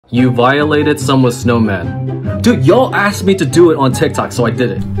You violated someone's snowman. Dude, y'all asked me to do it on TikTok, so I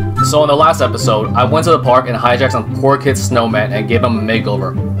did it. So in the last episode, I went to the park and hijacked some poor kid's snowman and gave him a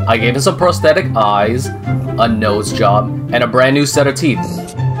makeover. I gave him some prosthetic eyes, a nose job, and a brand new set of teeth.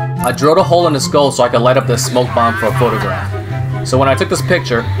 I drilled a hole in his skull so I could light up this smoke bomb for a photograph. So when I took this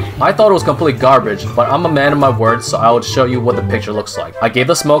picture, I thought it was complete garbage, but I'm a man of my word, so I would show you what the picture looks like. I gave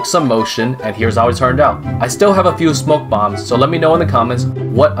the smoke some motion, and here's how it turned out. I still have a few smoke bombs, so let me know in the comments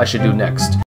what I should do next.